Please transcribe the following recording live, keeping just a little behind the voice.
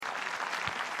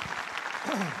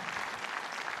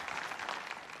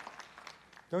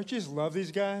Don't you just love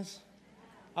these guys?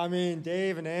 I mean,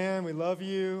 Dave and Ann, we love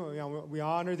you. We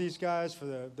honor these guys for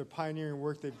the pioneering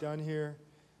work they've done here,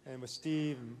 and with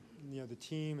Steve and the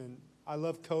team. And I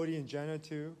love Cody and Jenna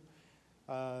too.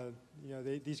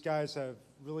 These guys have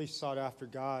really sought after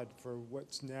God for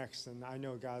what's next, and I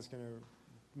know God's going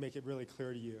to make it really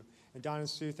clear to you. And Don and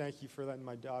Sue, thank you for letting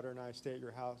my daughter and I stay at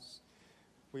your house.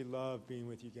 We love being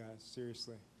with you guys,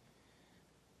 seriously.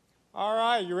 All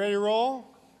right, you ready to roll?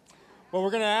 What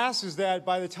we're going to ask is that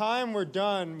by the time we're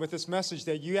done with this message,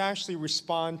 that you actually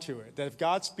respond to it. That if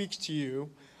God speaks to you,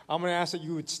 I'm going to ask that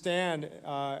you would stand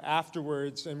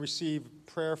afterwards and receive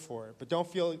prayer for it. But don't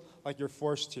feel like you're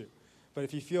forced to. But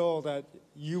if you feel that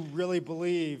you really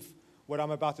believe what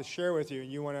I'm about to share with you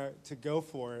and you want to go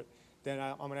for it, then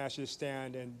I'm going to ask you to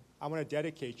stand, and I'm going to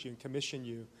dedicate you and commission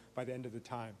you by the end of the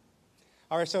time.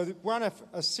 All right, so we're on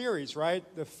a series, right?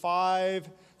 The 5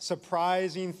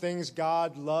 surprising things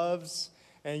God loves.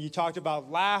 And you talked about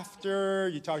laughter.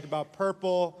 You talked about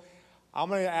purple. I'm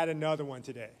going to add another one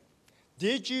today.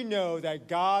 Did you know that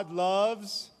God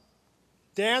loves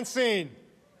dancing?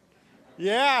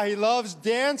 Yeah, he loves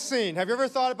dancing. Have you ever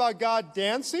thought about God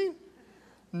dancing?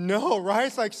 No, right?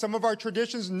 It's like some of our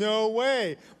traditions, no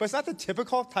way. But it's not the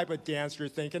typical type of dance you're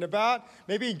thinking about.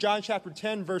 Maybe in John chapter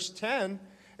 10, verse 10,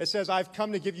 it says, I've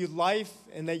come to give you life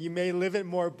and that you may live it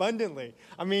more abundantly.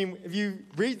 I mean, if you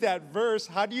read that verse,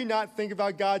 how do you not think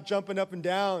about God jumping up and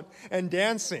down and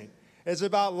dancing? It's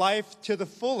about life to the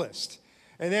fullest.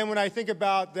 And then when I think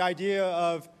about the idea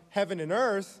of heaven and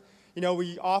earth,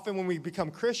 we often, when we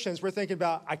become Christians, we're thinking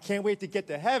about, I can't wait to get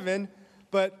to heaven,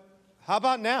 but how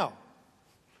about now?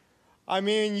 I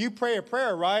mean, you pray a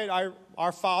prayer, right?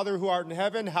 Our Father who art in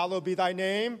heaven, hallowed be thy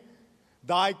name.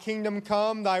 Thy kingdom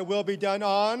come, thy will be done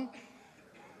on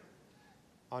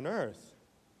earth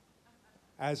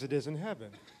as it is in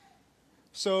heaven.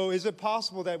 So is it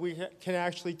possible that we can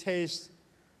actually taste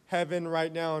heaven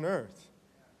right now on earth?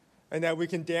 And that we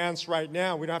can dance right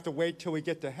now? We don't have to wait till we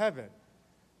get to heaven.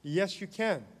 Yes, you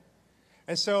can.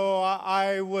 And so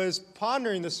I was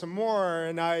pondering this some more,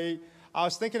 and I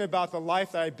was thinking about the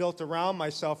life that I built around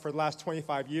myself for the last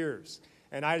 25 years.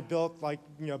 And I built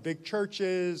big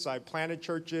churches. I planted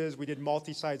churches. We did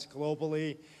multi-sites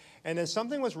globally. And then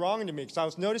something was wrong to me because I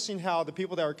was noticing how the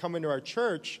people that were coming to our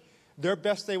church, their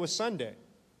best day was Sunday.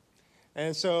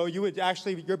 And so you would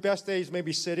actually, your best day is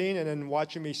maybe sitting and then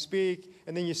watching me speak,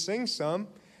 and then you sing some,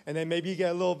 and then maybe you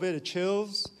get a little bit of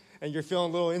chills, and you're feeling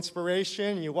a little inspiration,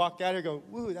 and you walk out and go,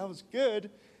 ooh, that was good.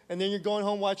 And then you're going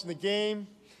home watching the game,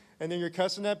 and then you're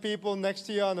cussing at people next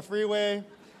to you on the freeway.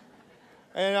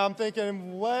 And I'm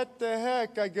thinking, what the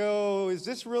heck? I go, is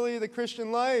this really the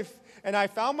Christian life? And I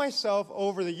found myself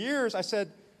over the years, I said,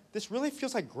 this really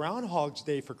feels like Groundhog's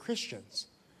Day for Christians,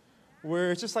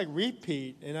 where it's just like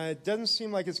repeat, and it doesn't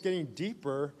seem like it's getting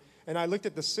deeper. And I looked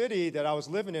at the city that I was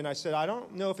living in. I said, I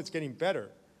don't know if it's getting better.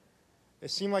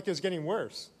 It seemed like it was getting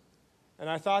worse. And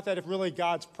I thought that if really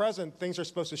God's present, things are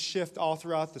supposed to shift all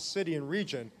throughout the city and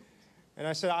region. And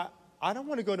I said, I don't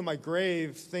want to go to my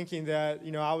grave thinking that,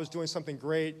 I was doing something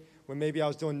great when maybe I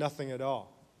was doing nothing at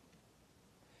all.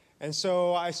 And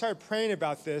so I started praying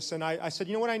about this, and I said,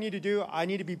 you know what I need to do? I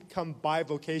need to become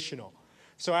bivocational.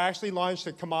 So I actually launched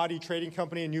a commodity trading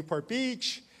company in Newport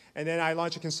Beach, and then I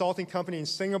launched a consulting company in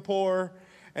Singapore,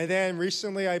 and then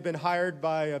recently I've been hired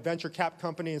by a venture cap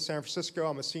company in San Francisco.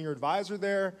 I'm a senior advisor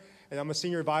there. And I'm a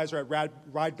senior advisor at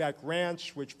Rideback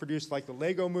Ranch, which produced like the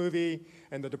Lego movie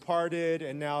and The Departed,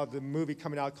 and now the movie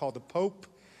coming out called The Pope.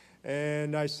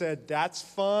 And I said, that's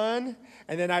fun.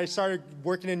 And then I started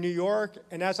working in New York.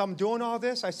 And as I'm doing all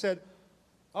this, I said,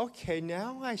 okay,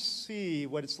 now I see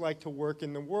what it's like to work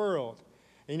in the world.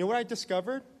 And you know what I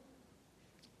discovered?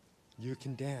 You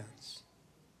can dance.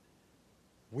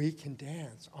 We can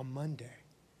dance on Monday.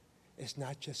 It's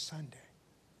not just Sunday.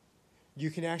 You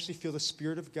can actually feel the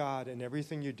Spirit of God in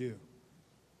everything you do.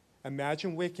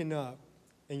 Imagine waking up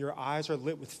and your eyes are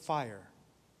lit with fire,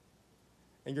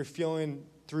 and you're feeling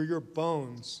through your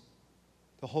bones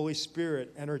the Holy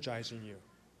Spirit energizing you.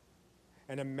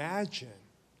 And imagine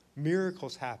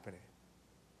miracles happening.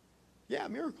 Yeah,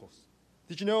 miracles.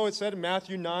 Did you know it said in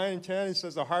Matthew 9 and 10, it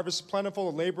says the harvest is plentiful,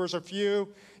 the laborers are few.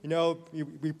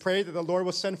 We pray that the Lord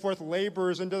will send forth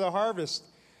laborers into the harvest.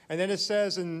 And then it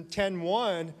says in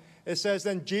 10:1, it says,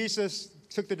 then Jesus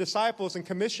took the disciples and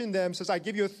commissioned them, says, I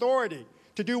give you authority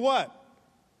to do what?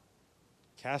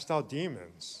 Cast out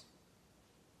demons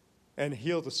and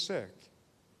heal the sick.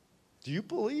 Do you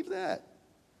believe that?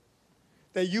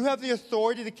 That you have the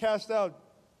authority to cast out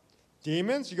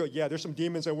demons? You go, yeah, there's some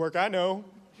demons at work, I know.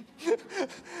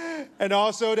 And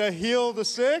also to heal the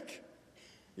sick?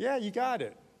 Yeah, you got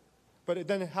it. But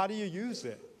then how do you use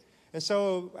it? And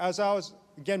so as I was,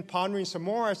 again, pondering some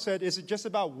more, I said, is it just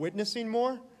about witnessing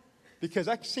more? Because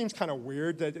that seems kind of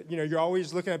weird that, you're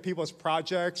always looking at people as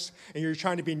projects and you're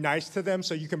trying to be nice to them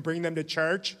so you can bring them to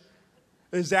church.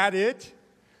 Is that it?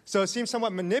 So it seems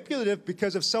somewhat manipulative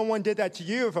because if someone did that to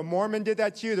you, if a Mormon did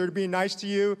that to you, they're being nice to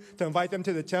you to invite them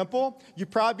to the temple,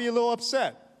 you'd probably be a little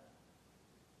upset.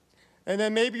 And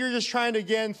then maybe you're just trying to,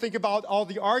 again, think about all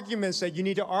the arguments that you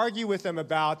need to argue with them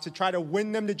about to try to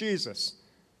win them to Jesus.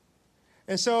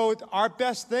 And so our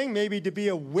best thing maybe to be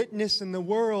a witness in the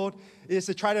world is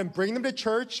to try to bring them to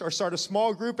church or start a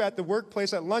small group at the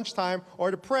workplace at lunchtime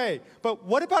or to pray. But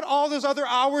what about all those other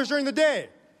hours during the day?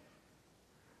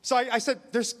 So I said,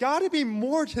 there's got to be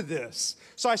more to this.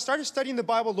 So I started studying the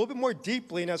Bible a little bit more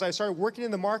deeply, and as I started working in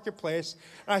the marketplace,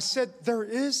 and I said, there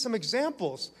is some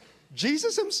examples.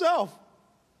 Jesus himself,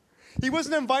 he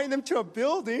wasn't inviting them to a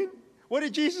building. What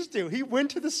did Jesus do? He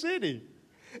went to the city.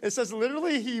 It says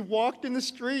literally he walked in the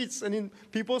streets, and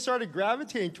people started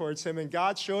gravitating towards him, and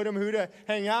God showed him who to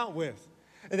hang out with.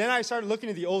 And then I started looking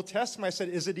at the Old Testament. I said,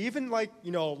 is it even like,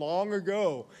 long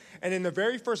ago? And in the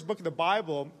very first book of the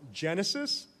Bible,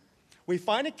 Genesis, we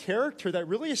find a character that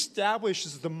really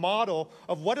establishes the model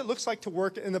of what it looks like to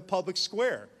work in the public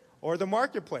square or the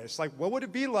marketplace. Like, what would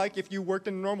it be like if you worked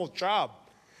in a normal job?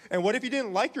 And what if you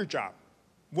didn't like your job?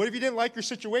 What if you didn't like your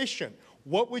situation?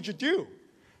 What would you do?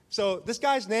 So this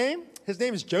guy's name, his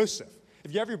name is Joseph.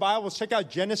 If you have your Bibles, check out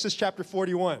Genesis chapter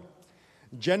 41.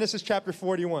 Genesis chapter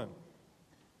 41.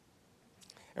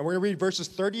 And we're going to read verses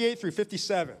 38 through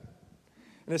 57.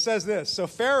 And it says this, so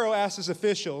Pharaoh asked his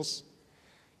officials,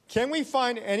 can we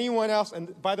find anyone else?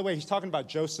 And by the way, he's talking about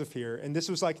Joseph here. And this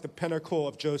was like the pinnacle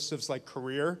of Joseph's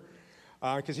career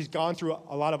because he's gone through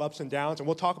a lot of ups and downs. And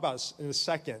we'll talk about this in a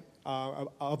second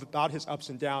about his ups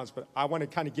and downs. But I want to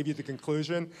kind of give you the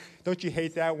conclusion. Don't you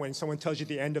hate that when someone tells you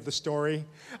the end of the story?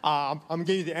 I'm going to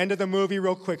give you the end of the movie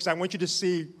real quick because I want you to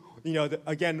see,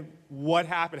 again, what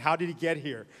happened. How did he get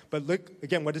here? But look,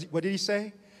 again, what did he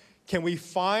say? Can we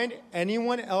find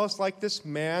anyone else like this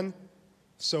man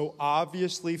so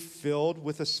obviously filled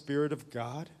with the Spirit of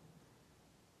God?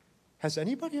 Has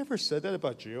anybody ever said that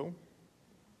about you?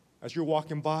 As you're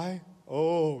walking by,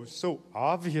 oh, so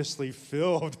obviously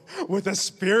filled with the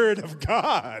Spirit of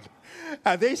God.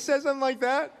 Have they said something like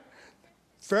that?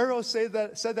 Pharaoh said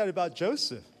that about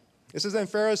Joseph. It says, then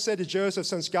Pharaoh said to Joseph,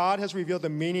 since God has revealed the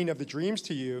meaning of the dreams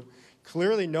to you,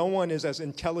 clearly no one is as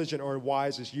intelligent or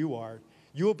wise as you are.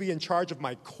 You will be in charge of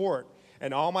my court,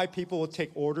 and all my people will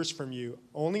take orders from you.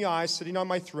 Only I, sitting on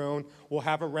my throne, will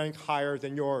have a rank higher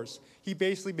than yours. He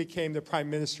basically became the prime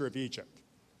minister of Egypt.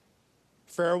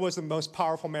 Pharaoh was the most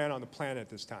powerful man on the planet at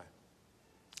this time.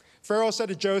 Pharaoh said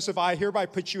to Joseph, I hereby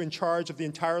put you in charge of the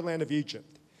entire land of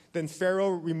Egypt. Then Pharaoh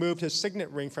removed his signet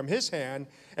ring from his hand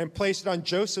and placed it on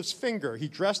Joseph's finger. He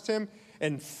dressed him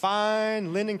in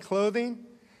fine linen clothing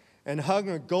and hung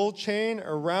a gold chain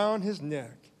around his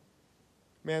neck.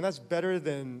 Man, that's better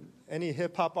than any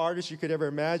hip-hop artist you could ever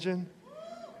imagine.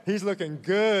 He's looking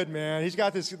good, man. He's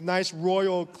got this nice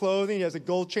royal clothing. He has a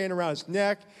gold chain around his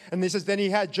neck. And he says, then he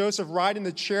had Joseph ride in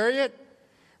the chariot,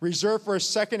 reserved for a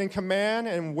second in command.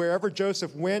 And wherever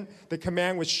Joseph went, the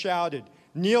command was shouted,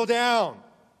 kneel down.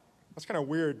 That's kind of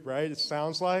weird, right? It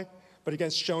sounds like. But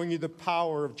again, showing you the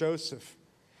power of Joseph.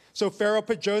 So Pharaoh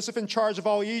put Joseph in charge of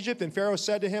all Egypt, and Pharaoh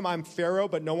said to him, I'm Pharaoh,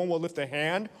 but no one will lift a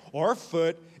hand or a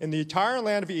foot in the entire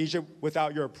land of Egypt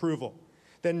without your approval.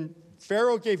 Then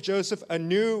Pharaoh gave Joseph a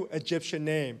new Egyptian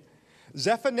name,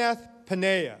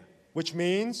 Zaphenath-Paneah, which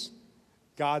means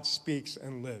God speaks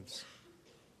and lives.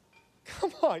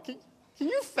 Come on, can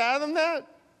you fathom that?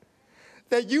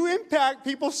 That you impact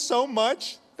people so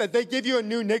much that they give you a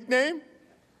new nickname?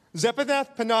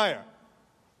 Zaphenath-Paneah.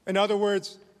 In other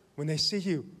words, when they see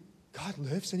you, God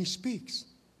lives and he speaks.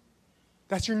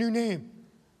 That's your new name.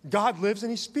 God lives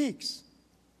and he speaks.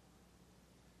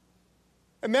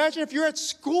 Imagine if you're at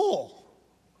school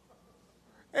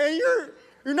and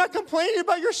you're not complaining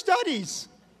about your studies.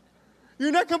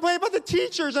 You're not complaining about the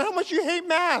teachers and how much you hate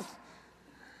math.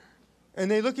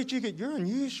 And they look at you and go, you're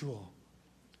unusual.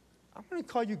 I'm going to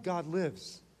call you God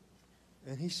lives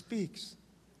and he speaks.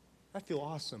 I feel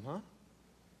awesome, huh?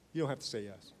 You don't have to say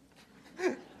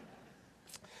yes.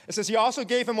 It says he also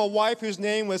gave him a wife whose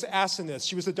name was Asenath.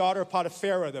 She was the daughter of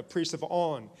Potiphar, the priest of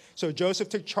On. So Joseph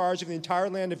took charge of the entire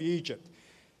land of Egypt.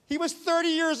 He was 30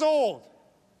 years old.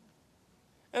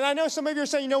 And I know some of you are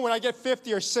saying, when I get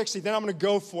 50 or 60, then I'm going to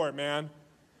go for it, man.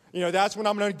 That's when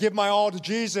I'm going to give my all to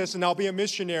Jesus and I'll be a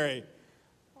missionary.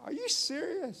 Are you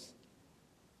serious?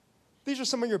 These are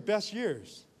some of your best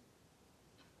years.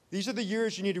 These are the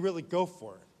years you need to really go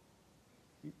for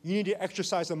it. You need to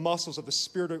exercise the muscles of the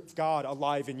Spirit of God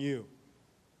alive in you.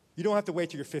 You don't have to wait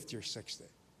till you're 50 or 60.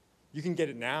 You can get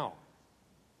it now.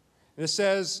 And it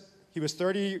says he was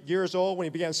 30 years old when he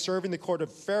began serving the court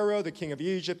of Pharaoh, the king of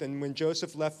Egypt, and when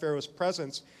Joseph left Pharaoh's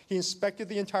presence, he inspected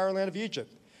the entire land of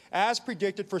Egypt. As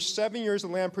predicted, for 7 years the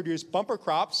land produced bumper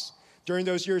crops. During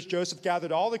those years, Joseph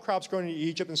gathered all the crops grown in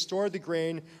Egypt and stored the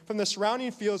grain from the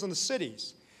surrounding fields and the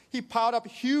cities. He piled up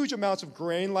huge amounts of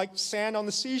grain like sand on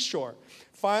the seashore.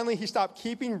 Finally, he stopped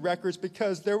keeping records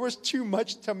because there was too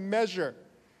much to measure.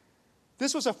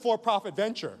 This was a for-profit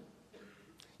venture.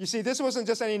 You see, this wasn't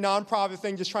just any nonprofit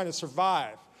thing just trying to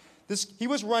survive. He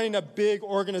was running a big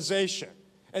organization,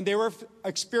 and they were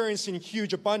experiencing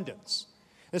huge abundance.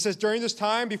 It says, during this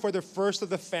time, before the first of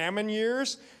the famine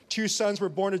years, 2 sons were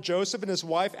born to Joseph and his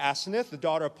wife, Asenath, the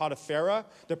daughter of Potiphera,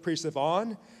 the priest of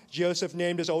On. Joseph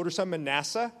named his older son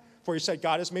Manasseh, for he said,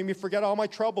 God has made me forget all my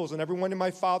troubles and everyone in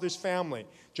my father's family.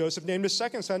 Joseph named his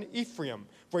second son Ephraim,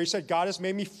 for he said, God has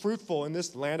made me fruitful in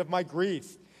this land of my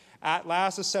grief. At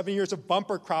last, the 7 years of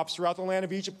bumper crops throughout the land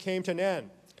of Egypt came to an end.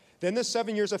 Then the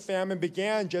 7 years of famine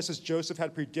began just as Joseph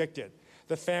had predicted.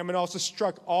 The famine also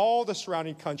struck all the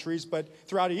surrounding countries, but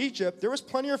throughout Egypt, there was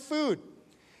plenty of food.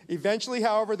 Eventually,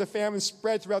 however, the famine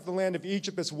spread throughout the land of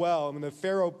Egypt as well. And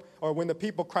when the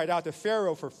people cried out to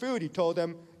Pharaoh for food, he told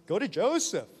them, go to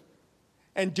Joseph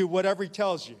and do whatever he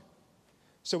tells you.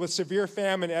 So with severe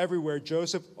famine everywhere,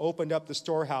 Joseph opened up the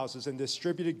storehouses and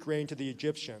distributed grain to the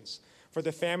Egyptians. For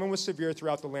the famine was severe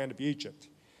throughout the land of Egypt.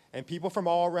 And people from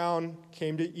all around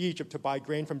came to Egypt to buy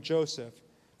grain from Joseph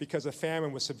because the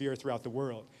famine was severe throughout the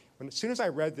world. As soon as I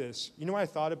read this, you know what I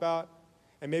thought about?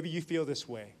 And maybe you feel this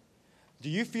way. Do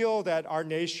you feel that our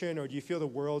nation, or do you feel the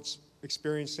world's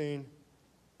experiencing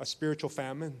a spiritual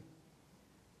famine?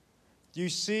 Do you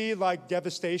see like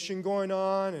devastation going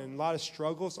on and a lot of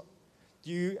struggles?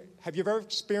 Have you ever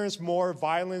experienced more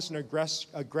violence and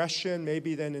aggression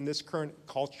maybe than in this current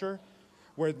culture,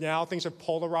 where now things are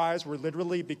polarized, where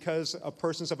literally because a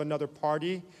person's of another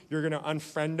party, you're going to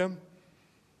unfriend them?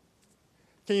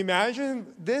 Can you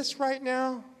imagine this right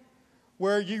now?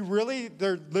 Where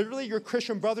they're literally your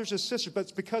Christian brothers and sisters, but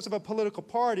it's because of a political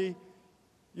party,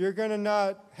 you're going to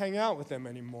not hang out with them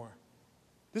anymore.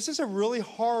 This is a really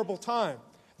horrible time.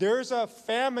 There's a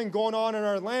famine going on in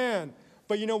our land,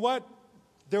 but you know what?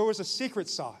 There was a secret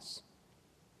sauce.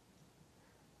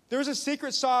 There was a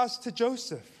secret sauce to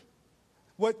Joseph,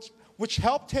 which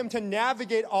helped him to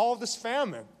navigate all of this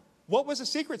famine. What was the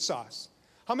secret sauce?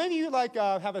 How many of you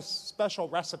have a special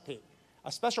recipe?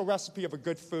 A special recipe of a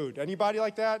good food. Anybody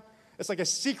like that? It's like a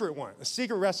secret one, a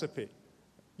secret recipe.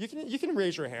 You can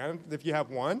raise your hand if you have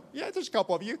one. Yeah, there's a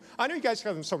couple of you. I know you guys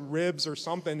have some ribs or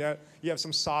something that you have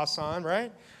some sauce on,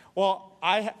 right? Well,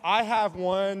 I have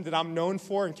one that I'm known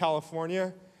for in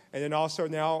California, and then also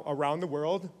now around the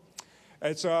world.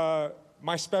 It's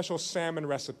my special salmon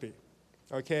recipe,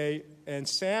 okay? And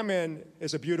salmon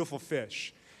is a beautiful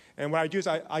fish. And what I do is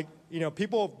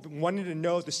people wanted to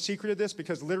know the secret of this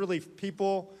because literally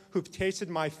people who've tasted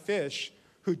my fish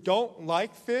who don't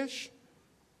like fish,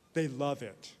 they love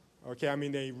it, okay? I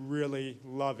mean, they really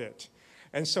love it.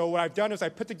 And so what I've done is I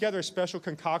put together a special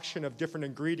concoction of different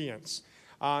ingredients.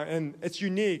 And it's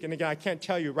unique. And again, I can't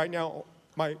tell you. Right now,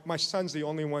 my son's the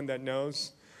only one that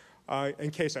knows in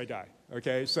case I die,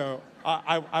 okay? So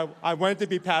I want it to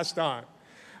be passed on.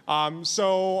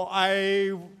 So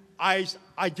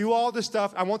I do all this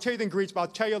stuff. I won't tell you the ingredients, but I'll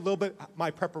tell you a little bit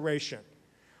my preparation.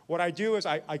 What I do is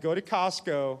I go to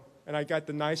Costco, and I got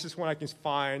the nicest one I can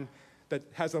find that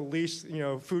has the least,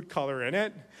 food color in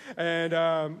it. And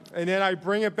then I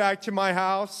bring it back to my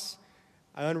house.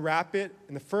 I unwrap it,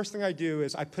 and the first thing I do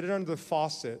is I put it under the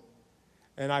faucet,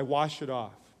 and I wash it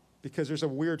off because there's a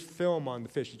weird film on the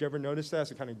fish. Did you ever notice that?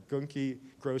 It's a kind of gunky,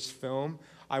 gross film.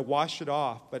 I wash it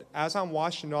off, but as I'm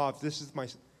washing it off, this is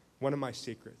one of my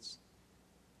secrets.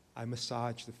 I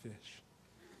massage the fish.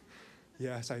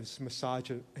 Yes, I just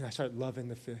massage it, and I start loving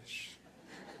the fish.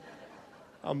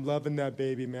 I'm loving that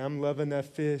baby, man. I'm loving that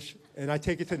fish. And I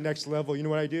take it to the next level. You know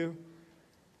what I do?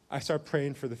 I start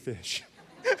praying for the fish.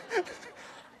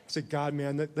 I said, God,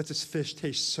 man, let this fish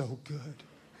taste so good.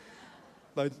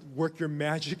 Like, work your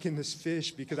magic in this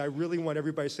fish because I really want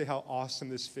everybody to say how awesome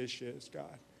this fish is,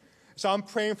 God. So I'm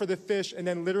praying for the fish, and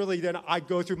then literally then I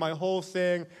go through my whole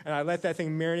thing, and I let that thing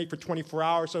marinate for 24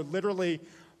 hours. So literally,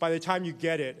 by the time you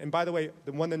get it, and by the way,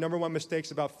 the number one mistakes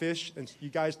about fish, and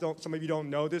some of you don't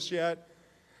know this yet,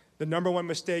 the number one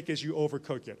mistake is you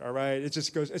overcook it, all right? It's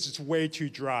just way too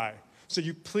dry. So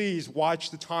you please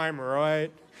watch the timer, all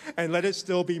right? And let it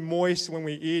still be moist when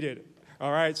we eat it.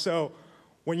 All right, so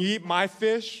when you eat my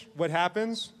fish, what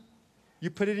happens? You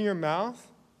put it in your mouth,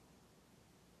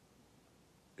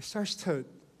 it starts to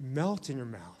melt in your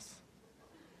mouth.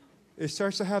 It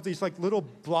starts to have these like little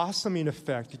blossoming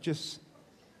effect.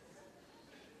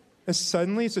 And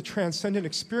suddenly it's a transcendent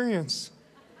experience.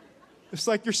 It's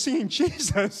like you're seeing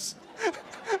Jesus.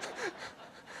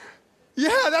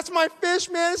 Yeah, that's my fish,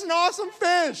 man. It's an awesome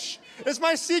fish. It's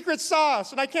my secret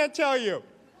sauce, and I can't tell you.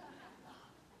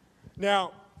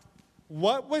 Now,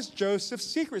 what was Joseph's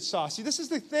secret sauce? See, this is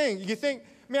the thing. You think,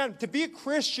 man, to be a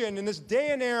Christian in this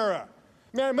day and era,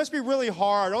 man, it must be really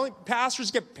hard. Only pastors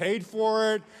get paid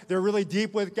for it. They're really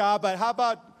deep with God, but how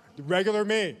about the regular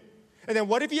me? And then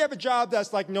what if you have a job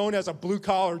that's like known as a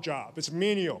blue-collar job? It's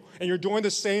menial, and you're doing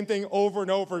the same thing over and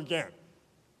over again.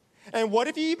 And what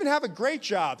if you even have a great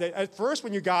job that at first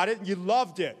when you got it, you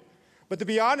loved it. But to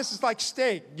be honest, it's like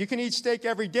steak. You can eat steak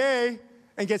every day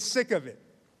and get sick of it.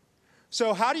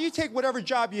 So how do you take whatever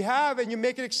job you have and you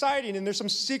make it exciting, and there's some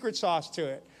secret sauce to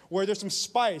it, where there's some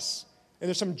spice and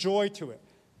there's some joy to it?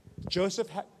 Joseph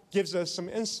gives us some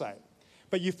insight.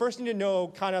 But you first need to know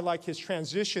kind of like his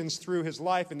transitions through his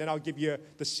life, and then I'll give you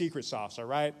the secret sauce, all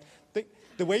right?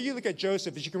 The way you look at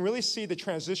Joseph is you can really see the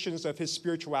transitions of his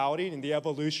spirituality and the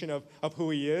evolution of who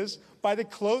he is by the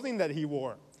clothing that he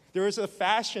wore. There was a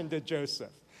fashion to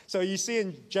Joseph. So you see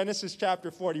in Genesis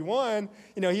chapter 41,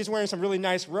 he's wearing some really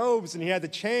nice robes and he had the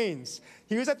chains.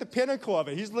 He was at the pinnacle of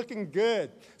it. He's looking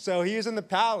good. So he was in the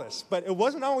palace. But it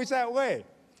wasn't always that way.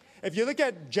 If you look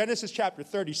at Genesis chapter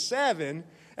 37,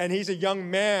 and he's a young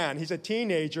man, he's a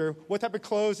teenager, what type of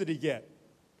clothes did he get?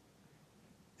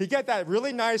 He got that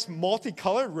really nice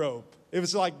multicolored robe. It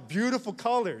was like beautiful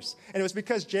colors. And it was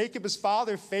because Jacob, his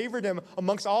father, favored him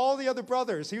amongst all the other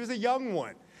brothers. He was a young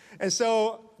one. And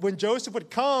so when Joseph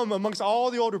would come amongst all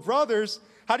the older brothers,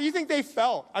 how do you think they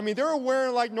felt? I mean, they were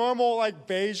wearing like normal like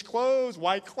beige clothes,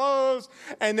 white clothes,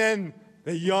 and then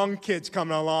the young kid's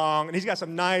coming along, and he's got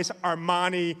some nice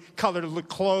Armani colored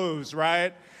clothes,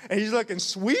 right? And he's looking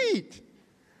sweet.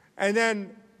 And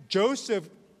then Joseph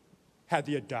had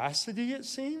the audacity, it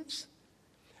seems,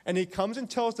 and he comes and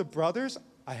tells the brothers,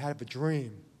 I have a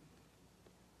dream.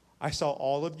 I saw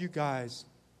all of you guys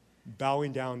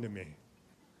bowing down to me.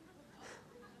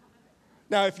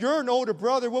 Now, if you're an older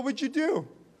brother, what would you do?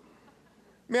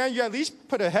 Man, you at least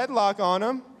put a headlock on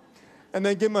him and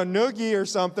then give him a noogie or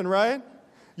something, right?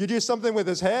 You do something with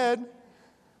his head.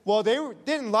 Well, they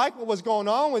didn't like what was going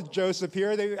on with Joseph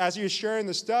here. As he was sharing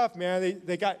the stuff, man,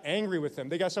 they got angry with him.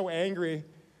 They got so angry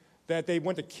that they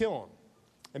went to kill him.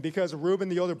 And because Reuben,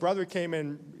 the older brother, came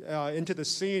into the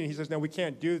scene, he says, no, we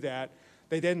can't do that.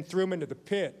 They then threw him into the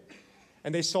pit,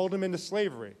 and they sold him into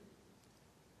slavery.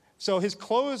 So his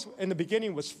clothes in the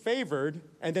beginning was favored,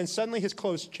 and then suddenly his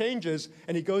clothes changes,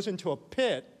 and he goes into a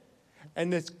pit,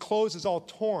 and his clothes is all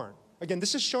torn. Again,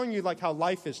 this is showing you like how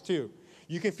life is too.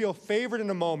 You can feel favored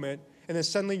in a moment, and then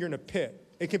suddenly you're in a pit.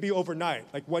 It can be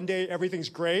overnight. Like one day everything's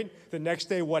great, the next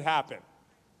day what happened?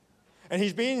 And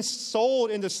he's being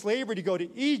sold into slavery to go to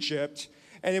Egypt,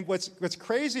 and what's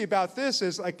crazy about this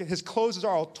is like his clothes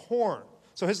are all torn.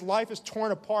 So his life is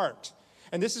torn apart.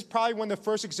 And this is probably one of the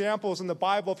first examples in the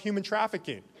Bible of human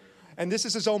trafficking. And this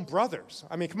is his own brothers.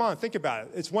 I mean, come on, think about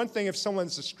it. It's one thing if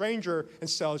someone's a stranger and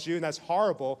sells you, and that's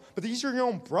horrible, but these are your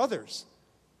own brothers.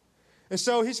 And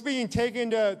so he's being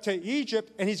taken to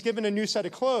Egypt, and he's given a new set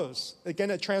of clothes.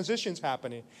 Again, a transition's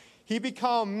happening. He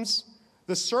becomes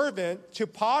the servant to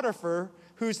Potiphar,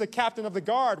 who's the captain of the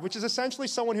guard, which is essentially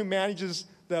someone who manages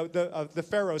the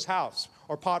Pharaoh's house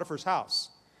or Potiphar's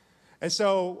house. And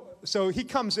so he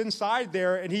comes inside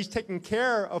there, and he's taking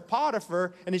care of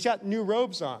Potiphar, and he's got new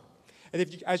robes on.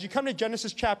 And as you come to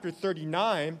Genesis chapter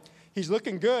 39, he's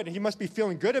looking good, and he must be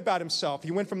feeling good about himself. He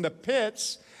went from the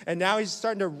pits, and now he's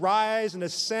starting to rise and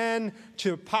ascend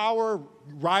to power,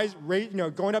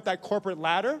 going up that corporate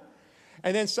ladder.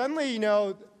 And then suddenly,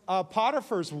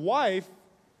 Potiphar's wife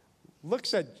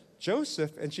looks at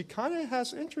Joseph, and she kind of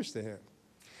has interest in him.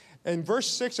 In verse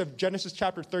 6 of Genesis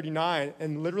chapter 39,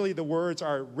 and literally the words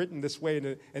are written this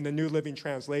way in the New Living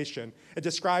Translation, it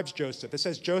describes Joseph. It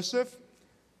says, Joseph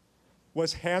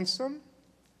was handsome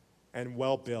and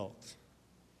well-built.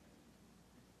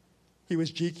 He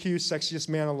was GQ's sexiest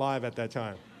man alive at that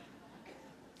time.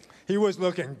 He was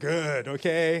looking good,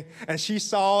 okay? And she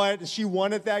saw it, and she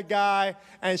wanted that guy,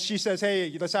 and she says,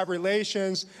 hey, let's have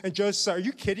relations. And Joseph says, are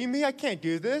you kidding me? I can't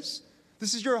do this.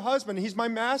 This is your husband, and he's my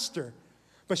master.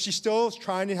 But she still is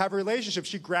trying to have a relationship.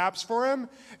 She grabs for him,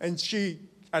 and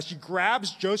as she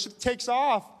grabs, Joseph takes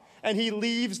off, and he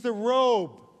leaves the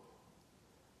robe.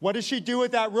 What does she do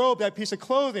with that robe, that piece of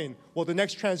clothing? Well, the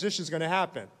next transition is going to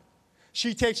happen.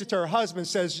 She takes it to her husband,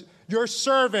 says, your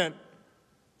servant,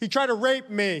 he tried to rape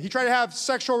me. He tried to have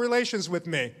sexual relations with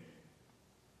me.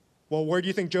 Well, where do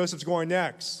you think Joseph's going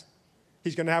next?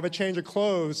 He's going to have a change of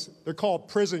clothes. They're called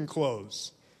prison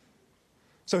clothes.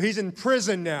 So he's in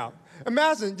prison now.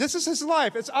 Imagine, this is his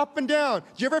life. It's up and down.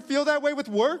 Do you ever feel that way with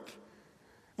work?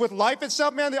 With life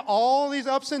itself, man, all these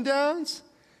ups and downs?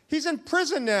 He's in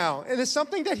prison now, and it's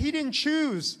something that he didn't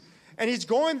choose. And he's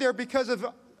going there because of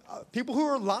people who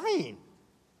are lying.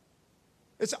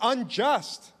 It's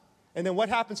unjust. And then what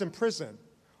happens in prison?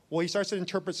 Well, he starts to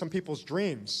interpret some people's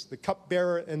dreams, the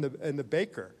cupbearer and the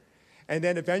baker. And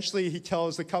then eventually he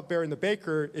tells the cupbearer and the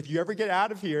baker, if you ever get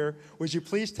out of here, would you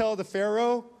please tell the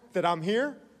Pharaoh that I'm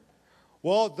here?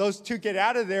 Well, those two get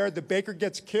out of there. The baker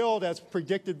gets killed as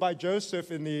predicted by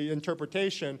Joseph in the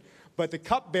interpretation. But the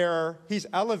cupbearer, he's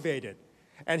elevated.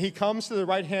 And he comes to the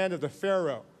right hand of the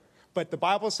Pharaoh. But the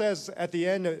Bible says at the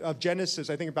end of Genesis,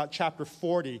 I think about chapter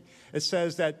 40, it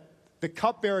says that the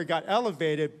cupbearer got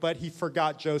elevated, but he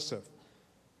forgot Joseph.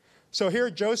 So here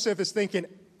Joseph is thinking,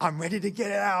 I'm ready to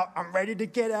get out. I'm ready to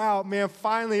get out. Man,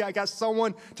 finally I got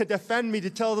someone to defend me, to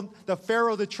tell the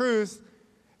Pharaoh the truth.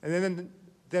 And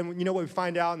then you know what we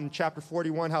find out in chapter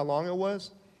 41, how long it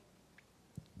was?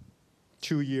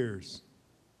 2 years.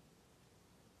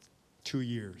 2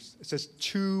 years. It says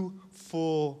 2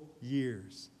 full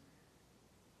years.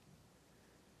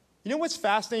 You know what's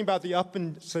fascinating about the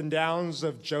ups and downs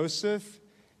of Joseph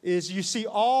is you see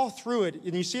all through it,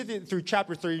 and you see it through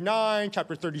chapter 39,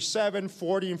 chapter 37,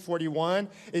 40, and 41,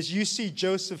 is you see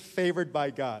Joseph favored by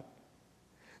God.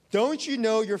 Don't you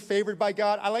know you're favored by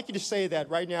God? I'd like you to say that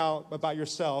right now about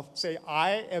yourself. Say,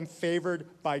 I am favored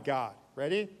by God.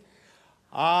 Ready?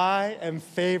 I am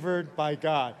favored by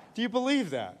God. Do you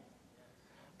believe that?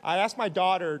 I asked my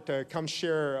daughter to come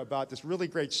share about this really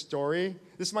great story.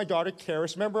 This is my daughter,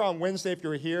 Karis. Remember on Wednesday, if you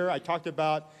were here, I talked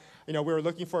about, we were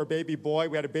looking for a baby boy.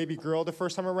 We had a baby girl the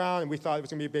first time around, and we thought it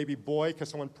was going to be a baby boy because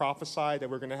someone prophesied that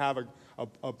we were going to have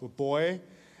a boy.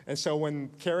 And so when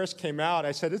Karis came out,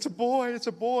 I said, it's a boy.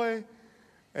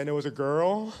 And it was a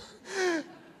girl.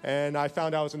 And I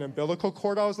found out it was an umbilical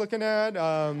cord I was looking at.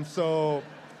 Yeah,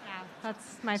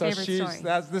 that's my favorite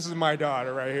story. This is my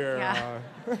daughter right here. Yeah.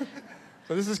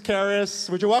 So this is Karis.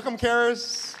 Would you welcome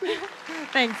Karis?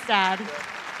 Thanks, Dad.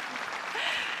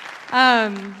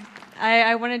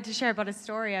 I wanted to share about a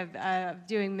story of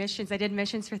doing missions. I did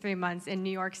missions for 3 months in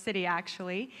New York City,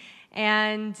 actually.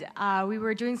 And we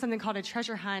were doing something called a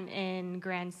treasure hunt in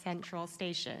Grand Central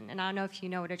Station. And I don't know if you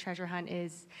know what a treasure hunt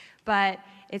is, but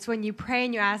it's when you pray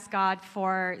and you ask God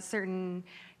for certain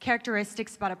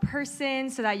characteristics about a person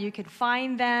so that you could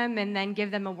find them and then give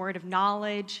them a word of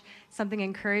knowledge, something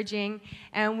encouraging.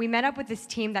 And we met up with this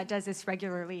team that does this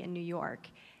regularly in New York.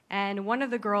 And one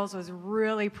of the girls was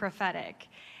really prophetic.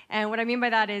 And what I mean by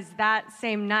that is that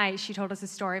same night, she told us a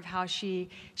story of how she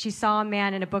saw a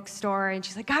man in a bookstore, and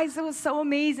she's like, guys, it was so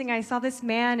amazing. I saw this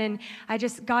man, and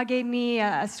God gave me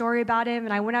a story about him,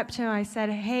 and I went up to him, and I said,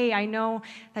 hey, I know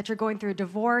that you're going through a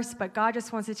divorce, but God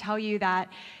just wants to tell you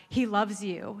that he loves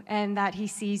you and that he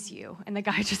sees you. And the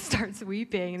guy just starts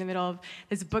weeping in the middle of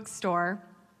this bookstore.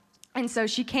 And so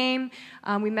she came,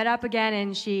 we met up again,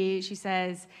 and she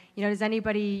says, does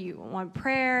anybody want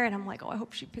prayer? And I'm like, I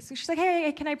hope she pisses. She's like,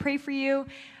 hey, can I pray for you?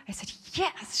 I said,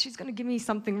 yes. She's going to give me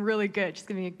something really good. She's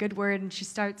giving me a good word, and she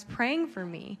starts praying for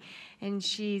me. And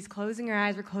she's closing her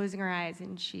eyes, we're closing her eyes,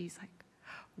 and she's like,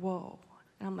 whoa.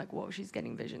 And I'm like, whoa, she's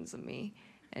getting visions of me.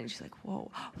 And she's like,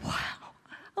 whoa, wow.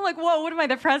 I'm like, whoa, what am I,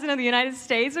 the president of the United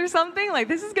States or something? Like,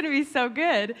 this is going to be so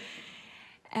good.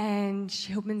 And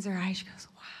she opens her eyes, she goes,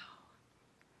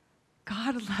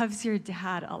 God loves your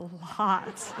dad a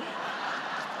lot.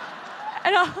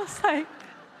 And I was like,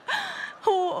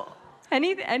 oh,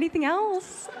 anything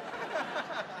else?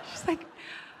 She's like,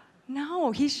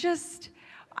 no,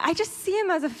 I just see him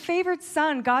as a favored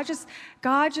son. God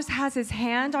just has his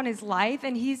hand on his life,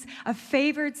 and he's a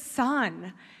favored son.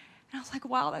 And I was like,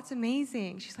 wow, that's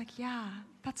amazing. She's like, yeah,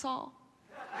 that's all.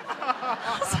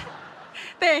 I was like,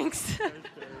 thanks.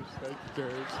 Thank you,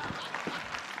 Karis.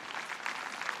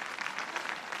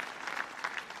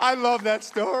 I love that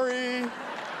story.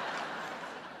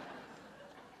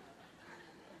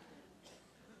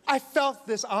 I felt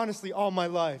this honestly all my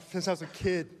life since I was a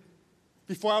kid.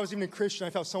 Before I was even a Christian,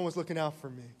 I felt someone was looking out for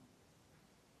me.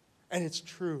 And it's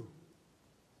true.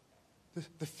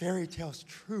 The fairy tale is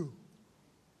true.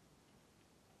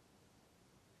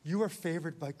 You are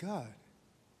favored by God.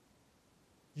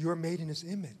 You are made in his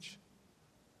image.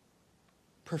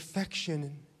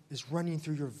 Perfection is running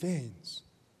through your veins.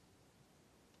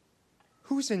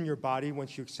 Who's in your body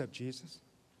once you accept Jesus?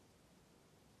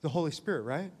 The Holy Spirit,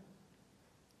 right?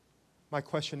 My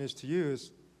question is to you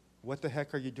is, what the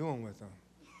heck are you doing with them?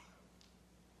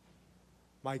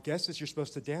 My guess is you're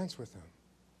supposed to dance with them.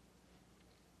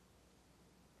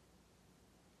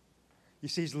 You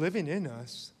see, he's living in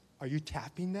us. Are you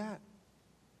tapping that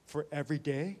for every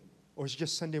day? Or is it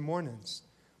just Sunday mornings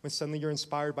when suddenly you're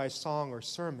inspired by a song or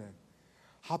sermon?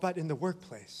 How about in the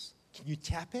workplace? Can you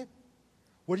tap it?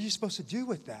 What are you supposed to do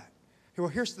with that? Well,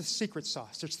 here's the secret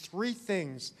sauce. There's 3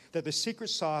 things that are the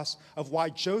secret sauce of why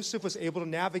Joseph was able to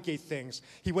navigate things.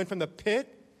 He went from the pit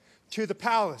to the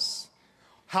palace.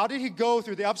 How did he go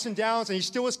through the ups and downs and he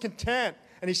still was content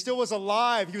and he still was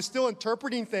alive? He was still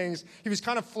interpreting things. He was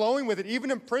kind of flowing with it. Even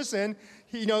in prison,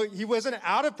 he wasn't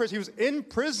out of prison. He was in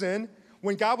prison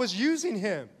when God was using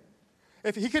him.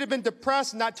 If he could have been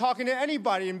depressed and not talking to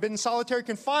anybody and been in solitary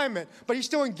confinement, but he's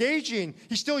still engaging.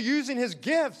 He's still using his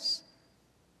gifts.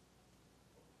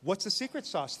 What's the secret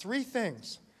sauce? 3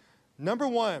 things. Number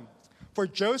 1, for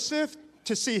Joseph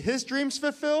to see his dreams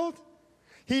fulfilled,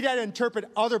 he had to interpret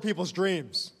other people's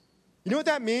dreams. You know what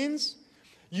that means?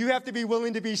 You have to be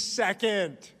willing to be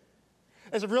second.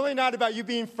 It's really not about you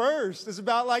being first. It's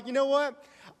about like, you know what?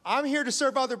 I'm here to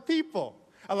serve other people.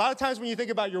 A lot of times when you think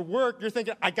about your work, you're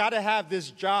thinking, I got to have this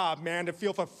job, man, to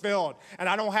feel fulfilled. And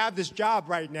I don't have this job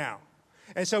right now.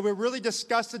 And so we're really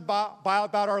disgusted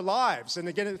about our lives. And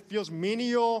again, it feels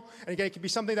menial. And again, it can be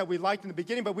something that we liked in the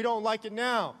beginning, but we don't like it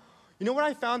now. You know what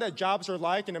I found that jobs are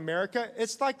like in America?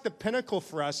 It's like the pinnacle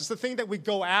for us. It's the thing that we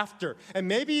go after. And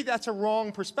maybe that's a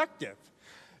wrong perspective.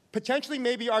 Potentially,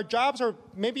 maybe our jobs are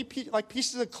maybe like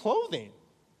pieces of clothing,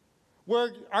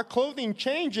 where our clothing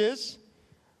changes,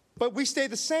 but we stay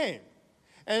the same.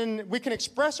 And we can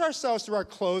express ourselves through our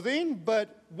clothing,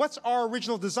 but what's our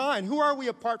original design? Who are we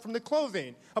apart from the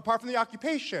clothing, apart from the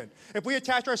occupation? If we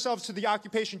attach ourselves to the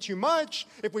occupation too much,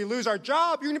 if we lose our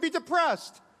job, you're going to be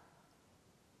depressed.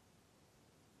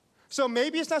 So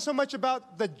maybe it's not so much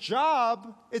about the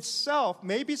job itself.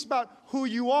 Maybe it's about who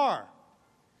you are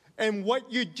and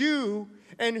what you do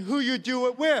and who you do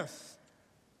it with.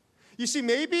 You see,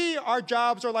 maybe our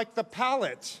jobs are like the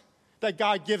palette that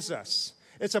God gives us.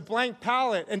 It's a blank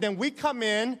palette, and then we come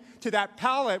in to that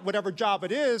palette, whatever job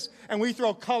it is, and we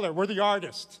throw color. We're the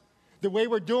artist. The way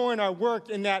we're doing our work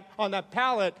on that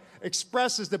palette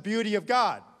expresses the beauty of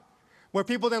God. Where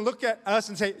people then look at us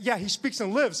and say, yeah, he speaks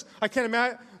and lives. I can't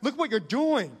imagine. Look what you're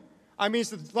doing. I mean,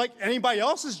 it's like anybody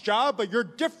else's job, but you're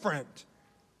different.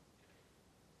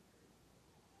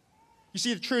 You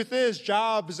see, the truth is,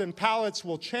 jobs and palettes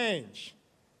will change.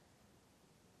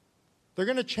 They're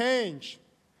going to change.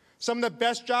 Some of the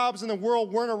best jobs in the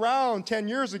world weren't around 10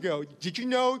 years ago. Did you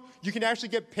know you can actually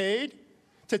get paid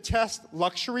to test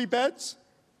luxury beds?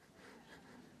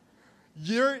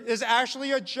 There is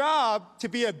actually a job to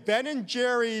be a Ben &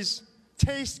 Jerry's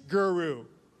taste guru,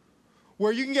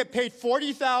 where you can get paid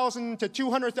 $40,000 to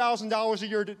 $200,000 a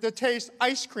year to taste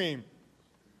ice cream.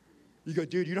 You go,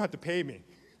 dude, you don't have to pay me.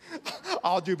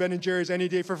 I'll do Ben & Jerry's any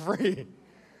day for free.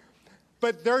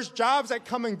 But there's jobs that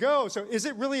come and go. So is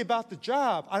it really about the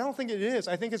job? I don't think it is.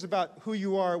 I think it's about who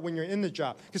you are when you're in the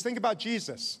job. Because think about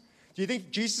Jesus. Do you think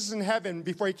Jesus is in heaven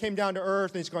before he came down to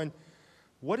earth and he's going,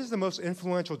 what is the most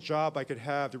influential job I could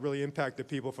have to really impact the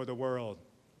people for the world?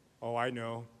 Oh, I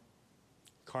know.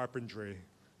 Carpentry.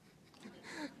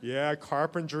 Yeah,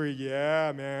 carpentry.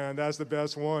 Yeah, man, that's the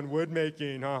best one. Wood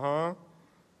making,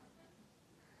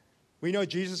 We know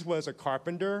Jesus was a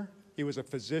carpenter. He was a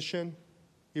physician.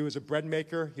 He was a bread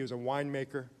maker, he was a wine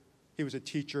maker, he was a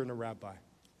teacher and a rabbi.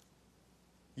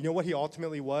 You know what he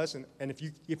ultimately was? And if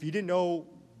you didn't know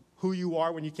who you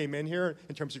are when you came in here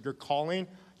in terms of your calling,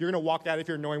 you're going to walk out of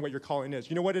here knowing what your calling is.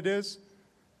 You know what it is?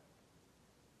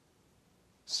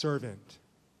 Servant.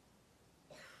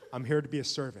 I'm here to be a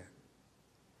servant.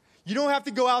 You don't have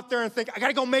to go out there and think, I got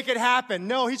to go make it happen.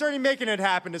 No, he's already making it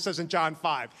happen, it says in John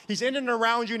 5. He's in and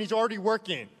around you and he's already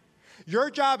working. Your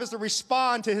job is to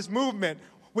respond to his movement.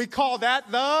 We call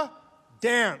that the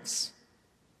dance.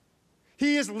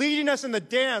 He is leading us in the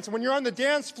dance. When you're on the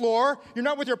dance floor, you're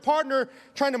not with your partner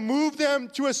trying to move them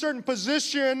to a certain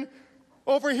position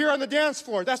over here on the dance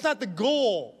floor. That's not the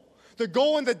goal. The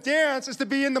goal in the dance is to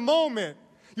be in the moment.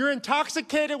 You're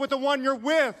intoxicated with the one you're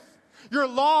with. You're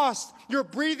lost. You're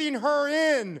breathing her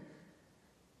in.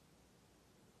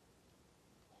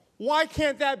 Why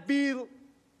can't that be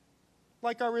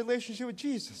like our relationship with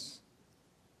Jesus?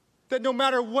 That no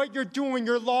matter what you're doing,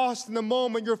 you're lost in the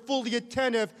moment. You're fully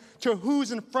attentive to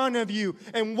who's in front of you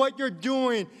and what you're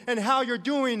doing and how you're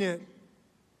doing it.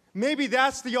 Maybe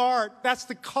that's the art. That's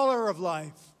the color of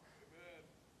life.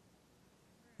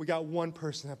 We got one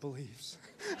person that believes.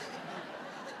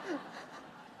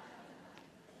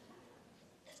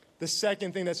 The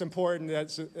second thing that's important,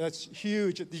 that's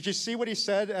huge. Did you see what he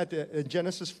said in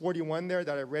Genesis 41 there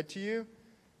that I read to you?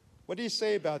 What did he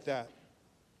say about that?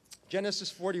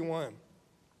 Genesis 41.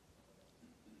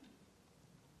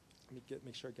 Let me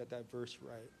make sure I got that verse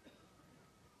right.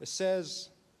 It says,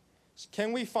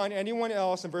 can we find anyone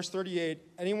else, in verse 38,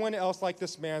 anyone else like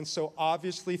this man so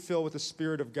obviously filled with the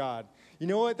Spirit of God? You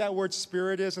know what that word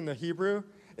spirit is in the Hebrew?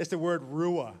 It's the word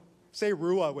ruah. Say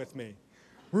ruah with me.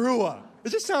 Ruah. It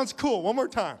just sounds cool. One more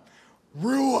time.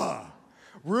 Ruah.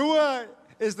 Ruah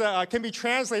can be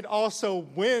translated also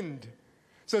wind.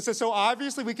 So it says, so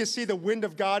obviously we can see the wind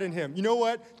of God in him. You know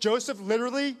what? Joseph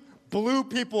literally blew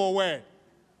people away.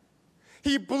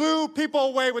 He blew people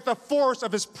away with the force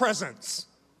of his presence.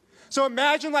 So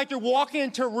imagine like you're walking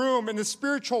into a room in the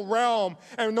spiritual realm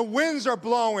and the winds are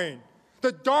blowing.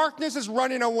 The darkness is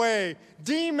running away.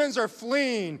 Demons are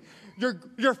fleeing.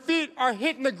 Your feet are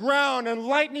hitting the ground and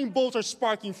lightning bolts are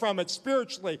sparking from it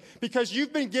spiritually because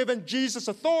you've been given Jesus'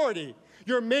 authority.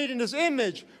 You're made in his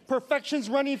image. Perfection's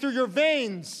running through your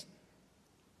veins.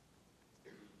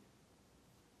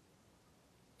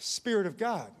 Spirit of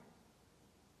God.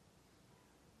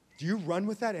 Do you run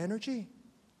with that energy?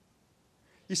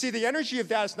 You see, the energy of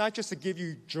that is not just to give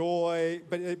you joy,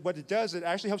 but what it does, it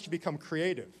actually helps you become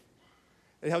creative.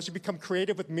 It helps you become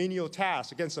creative with menial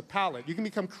tasks against a palette. You can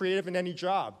become creative in any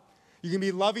job. You can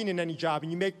be loving in any job,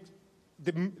 and you make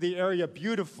the area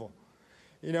beautiful.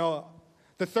 You know,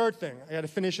 the third thing, I got to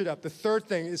finish it up. The third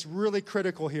thing is really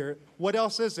critical here. What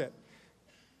else is it?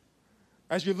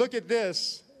 As you look at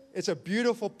this, it's a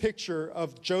beautiful picture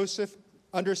of Joseph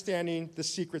understanding the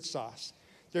secret sauce.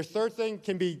 The third thing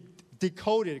can be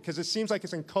decoded because it seems like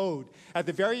it's in code. At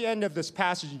the very end of this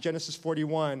passage in Genesis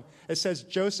 41, it says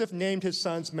Joseph named his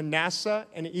sons Manasseh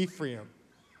and Ephraim.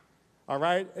 All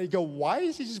right? And you go, why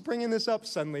is he just bringing this up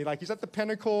suddenly? Like he's at the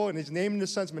pinnacle and he's naming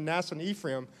his sons Manasseh and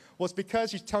Ephraim. Well, it's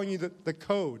because he's telling you the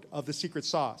code of the secret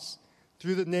sauce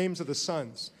through the names of the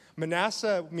sons.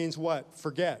 Manasseh means what?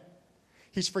 Forget.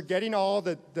 He's forgetting all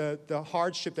the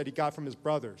hardship that he got from his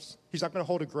brothers. He's not going to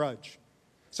hold a grudge.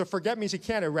 So forget means he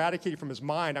can't eradicate it from his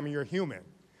mind. I mean, you're human.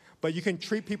 But you can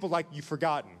treat people like you've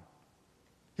forgotten.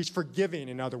 He's forgiving,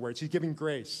 in other words. He's giving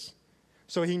grace.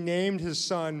 So he named his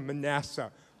son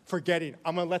Manasseh, forgetting.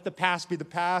 I'm going to let the past be the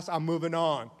past. I'm moving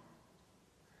on.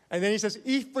 And then he says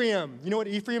Ephraim. You know what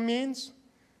Ephraim means?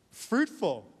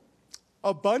 Fruitful.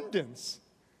 Abundance.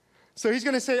 So he's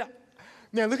going to say,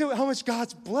 man, look at how much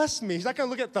God's blessed me. He's not going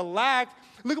to look at the lack.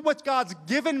 Look at what God's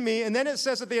given me. And then it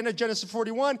says at the end of Genesis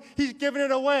 41, he's giving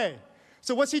it away.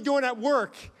 So what's he doing at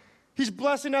work? He's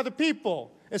blessing other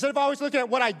people. Instead of always looking at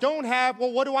what I don't have,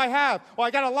 well, what do I have? Well, I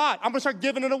got a lot. I'm going to start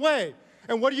giving it away.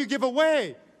 And what do you give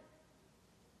away?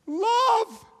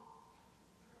 Love.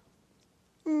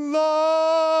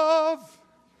 Love.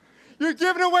 You're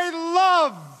giving away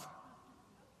love.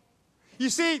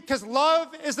 You see, because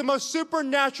love is the most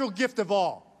supernatural gift of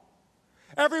all.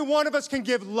 Every one of us can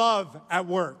give love at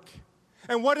work.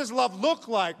 And what does love look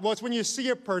like? Well, it's when you see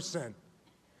a person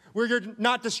where you're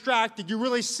not distracted. You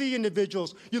really see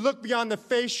individuals. You look beyond the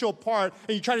facial part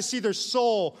and you try to see their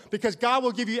soul because God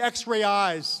will give you x-ray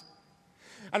eyes.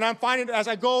 And I'm finding as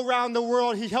I go around the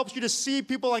world, he helps you to see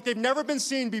people like they've never been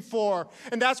seen before.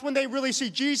 And that's when they really see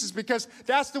Jesus because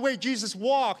that's the way Jesus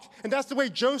walked. And that's the way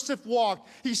Joseph walked.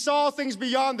 He saw things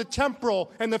beyond the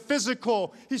temporal and the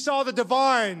physical. He saw the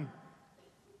divine.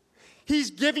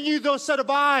 He's giving you those set of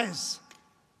eyes.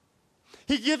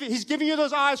 He's giving you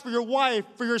those eyes for your wife,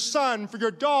 for your son, for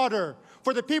your daughter,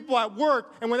 for the people at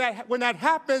work. And when that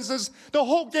happens, the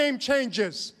whole game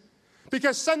changes.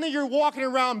 Because suddenly you're walking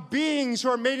around beings who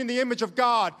are made in the image of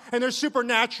God, and they're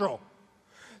supernatural.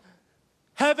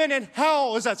 Heaven and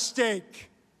hell is at stake.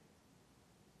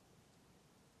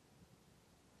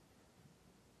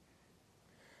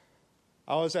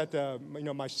 I was at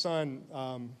my son,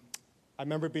 I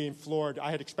remember being floored.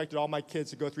 I had expected all my kids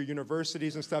to go through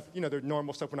universities and stuff, the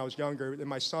normal stuff when I was younger. And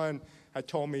my son had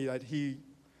told me that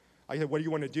I said, what do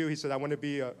you want to do? He said, I want to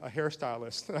be a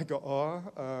hairstylist. And I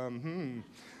go,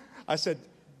 I said,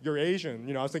 you're Asian.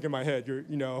 I was thinking in my head,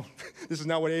 this is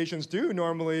not what Asians do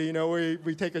normally.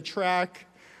 We take a track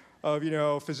of,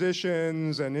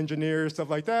 physicians and engineers, stuff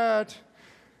like that.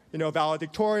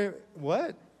 Valedictorian.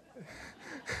 What?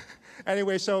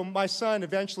 Anyway, so my son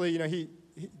eventually,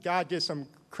 God did some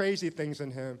crazy things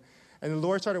in him. And the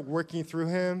Lord started working through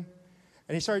him.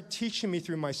 And he started teaching me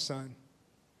through my son.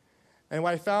 And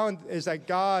what I found is that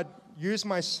God used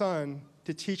my son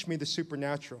to teach me the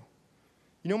supernatural.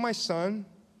 My son,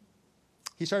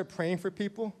 he started praying for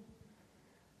people.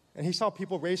 And he saw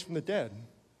people raised from the dead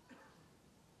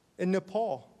in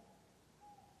Nepal.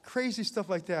 Crazy stuff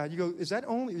like that. You go, is it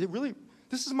really?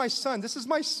 This is my son. This is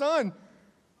my son.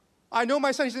 I know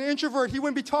my son. He's an introvert. He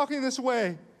wouldn't be talking this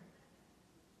way.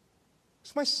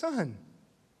 It's my son.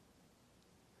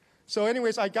 So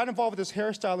anyways, I got involved with this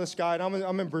hairstylist guy, and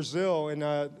I'm in Brazil, and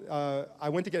I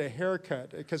went to get a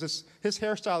haircut because his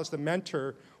hairstylist, the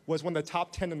mentor, was one of the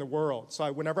top 10 in the world.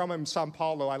 So whenever I'm in Sao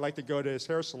Paulo, I like to go to his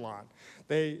hair salon.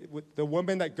 The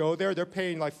women that go there, they're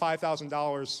paying like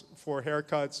 $5,000 for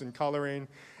haircuts and coloring.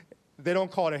 They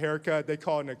don't call it a haircut, they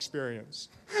call it an experience.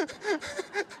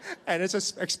 And it's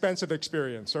an expensive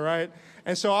experience, all right?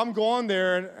 And so I'm going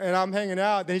there, and I'm hanging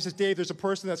out. Then he says, Dave, there's a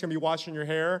person that's going to be washing your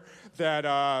hair that,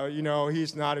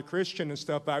 he's not a Christian and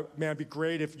stuff, but, man, it'd be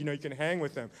great if, you can hang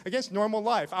with him. Against normal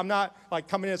life. I'm not, like,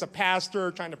 coming in as a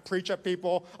pastor trying to preach at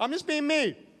people. I'm just being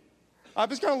me. I'm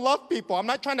just going to love people. I'm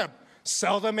not trying to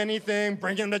sell them anything,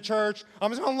 bring them to church.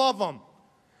 I'm just going to love them.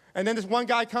 And then this one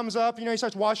guy comes up, he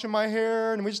starts washing my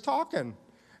hair, and we're just talking.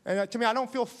 And to me, I don't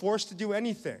feel forced to do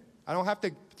anything. I don't have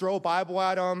to throw a Bible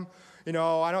at him. I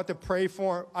don't have to pray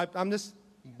for him. I'm just,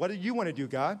 what do you want to do,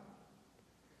 God?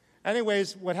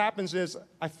 Anyways, what happens is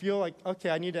I feel like, okay,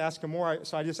 I need to ask him more.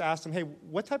 So I just asked him, hey,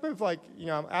 what type of, I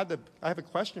have a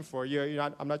question for you.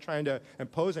 I'm not trying to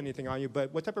impose anything on you,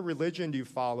 but what type of religion do you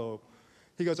follow?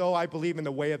 He goes, I believe in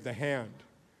the way of the hand.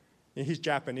 And he's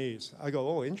Japanese. I go,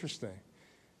 oh, interesting.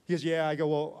 He goes, yeah. I go,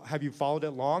 well, have you followed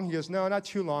it long? He goes, no, not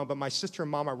too long, but my sister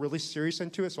and mom are really serious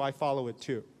into it, so I follow it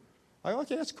too. I go,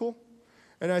 okay, that's cool.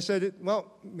 And I said,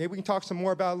 well, maybe we can talk some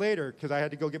more about it later, because I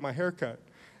had to go get my hair cut.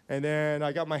 And then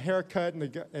I got my hair cut,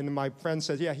 and my friend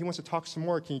says, yeah, he wants to talk some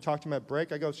more. Can you talk to him at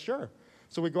break? I go, sure.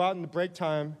 So we go out in the break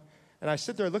time, and I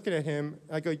sit there looking at him,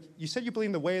 and I go, you said you believe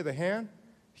in the way of the hand?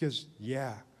 He goes,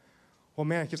 yeah. Well,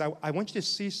 man, because I want you to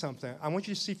see something. I want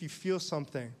you to see if you feel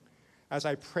something as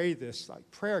I pray this,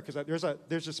 like prayer, because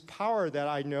there's this power that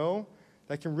I know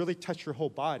that can really touch your whole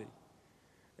body.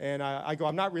 And I go,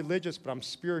 I'm not religious, but I'm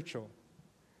spiritual.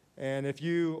 And if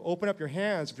you open up your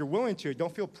hands, if you're willing to,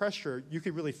 don't feel pressure, you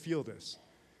could really feel this.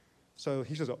 So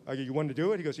he says, you want to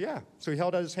do it? He goes, yeah. So he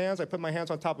held out his hands. I put my hands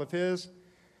on top of his.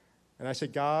 And I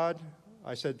said, God,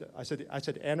 I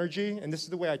said energy. And this is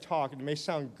the way I talk. It may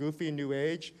sound goofy and new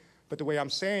age, but the way I'm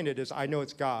saying it is I know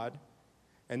it's God.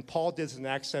 And Paul did this in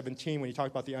Acts 17 when he talked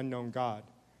about the unknown God.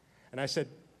 And I said,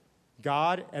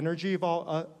 God, energy of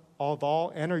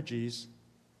all energies,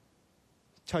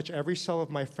 touch every cell of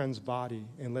my friend's body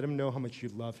and let him know how much you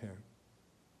love him.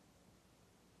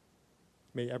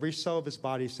 May every cell of his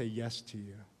body say yes to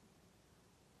you.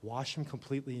 Wash him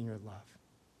completely in your love.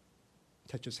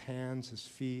 Touch his hands, his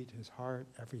feet, his heart,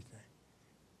 everything.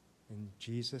 In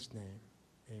Jesus' name,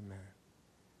 amen.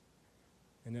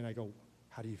 And then I go,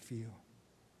 how do you feel?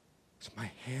 So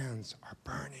my hands are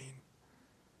burning.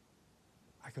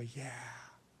 I go, yeah,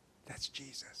 that's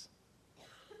Jesus.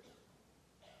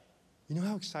 You know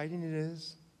how exciting it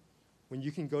is when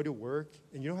you can go to work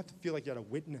and you don't have to feel like you got a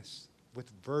witness with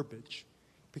verbiage,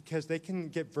 because they can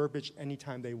get verbiage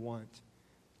anytime they want,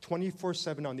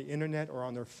 24/7 on the internet or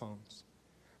on their phones.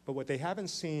 But what they haven't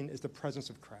seen is the presence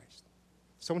of Christ,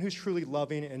 someone who's truly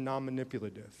loving and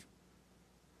non-manipulative,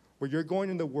 where you're going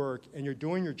into work and you're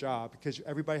doing your job because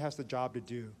everybody has the job to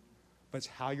do, but it's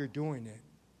how you're doing it,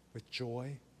 with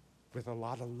joy, with a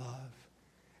lot of love,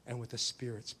 and with the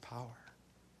Spirit's power.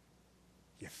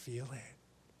 You feel it.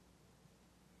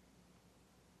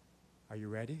 Are you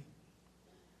ready?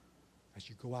 As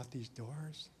you go out these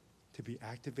doors, to be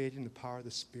activated in the power of the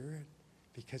Spirit,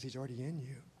 because He's already in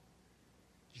you.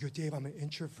 You go, Dave, I'm an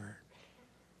introvert.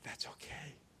 That's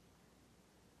okay.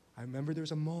 I remember there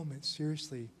was a moment,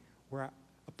 seriously, where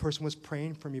a person was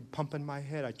praying for me, pumping my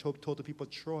head. I told the people,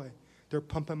 Troy, they're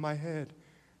pumping my head.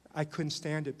 I couldn't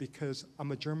stand it because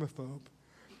I'm a germaphobe.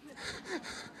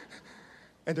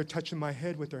 And they're touching my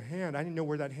head with their hand. I didn't know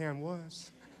where that hand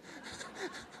was.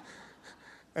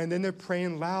 And then they're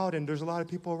praying loud, and there's a lot of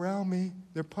people around me.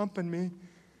 They're pumping me.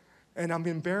 And I'm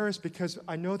embarrassed because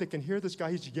I know they can hear this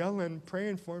guy. He's yelling,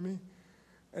 praying for me.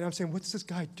 And I'm saying, what's this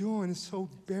guy doing? It's so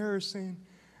embarrassing.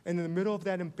 And in the middle of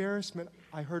that embarrassment,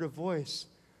 I heard a voice.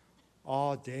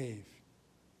 Oh, Dave,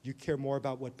 you care more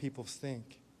about what people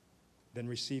think than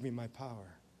receiving my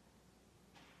power.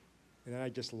 And then I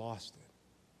just lost it.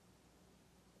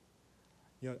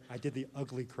 I did the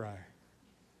ugly cry.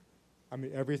 I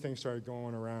mean, everything started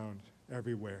going around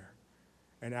everywhere.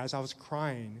 And as I was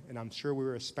crying, and I'm sure we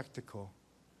were a spectacle,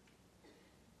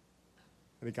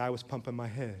 and the guy was pumping my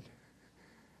head,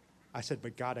 I said,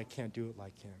 but God, I can't do it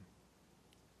like him.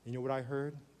 You know what I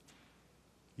heard?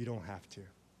 You don't have to.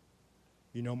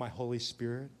 You know my Holy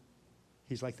Spirit?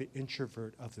 He's like the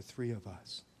introvert of the three of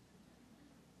us.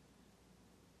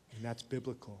 And that's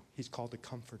biblical. He's called the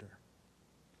Comforter.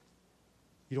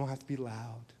 You don't have to be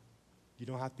loud. You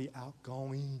don't have to be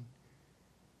outgoing.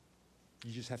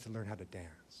 You just have to learn how to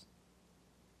dance.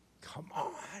 Come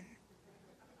on.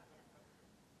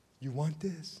 You want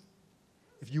this?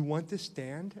 If you want this,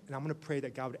 stand, and I'm going to pray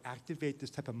that God would activate this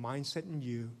type of mindset in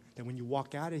you, that when you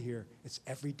walk out of here, it's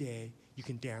every day you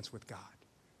can dance with God.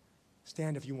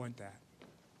 Stand if you want that.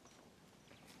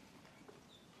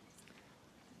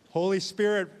 Holy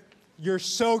Spirit, you're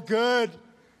so good.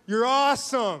 You're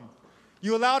awesome.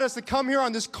 You allowed us to come here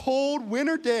on this cold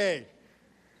winter day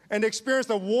and experience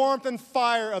the warmth and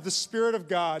fire of the Spirit of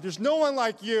God. There's no one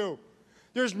like you.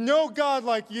 There's no God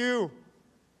like you.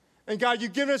 And God,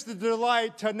 you've given us the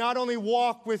delight to not only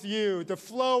walk with you, to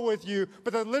flow with you,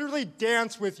 but to literally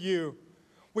dance with you.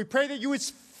 We pray that you would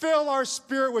fill our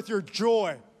spirit with your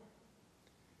joy.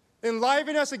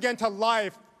 Enliven us again to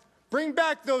life. Bring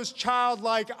back those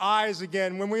childlike eyes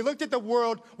again when we looked at the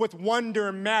world with wonder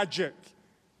and magic,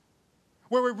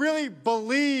 where we really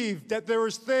believed that there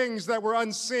was things that were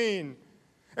unseen,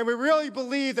 and we really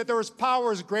believed that there was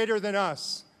powers greater than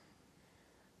us.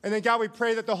 And then, God, we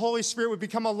pray that the Holy Spirit would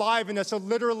become alive in us, so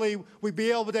literally we'd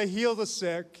be able to heal the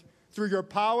sick through your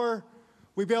power.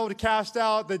 We'd be able to cast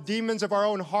out the demons of our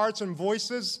own hearts and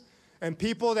voices and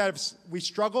people that we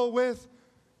struggle with,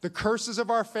 the curses of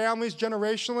our families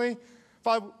generationally.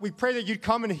 Father, we pray that you'd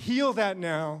come and heal that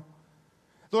now.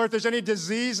 Lord, if there's any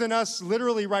disease in us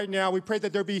literally right now, we pray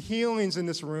that there be healings in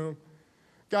this room.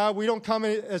 God, we don't come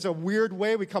in as a weird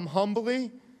way. We come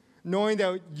humbly, knowing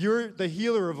that you're the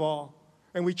healer of all.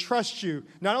 And we trust you,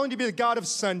 not only to be the God of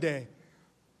Sunday,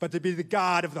 but to be the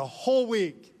God of the whole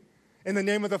week. In the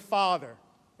name of the Father,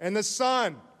 and the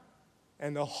Son,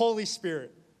 and the Holy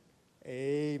Spirit.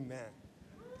 Amen.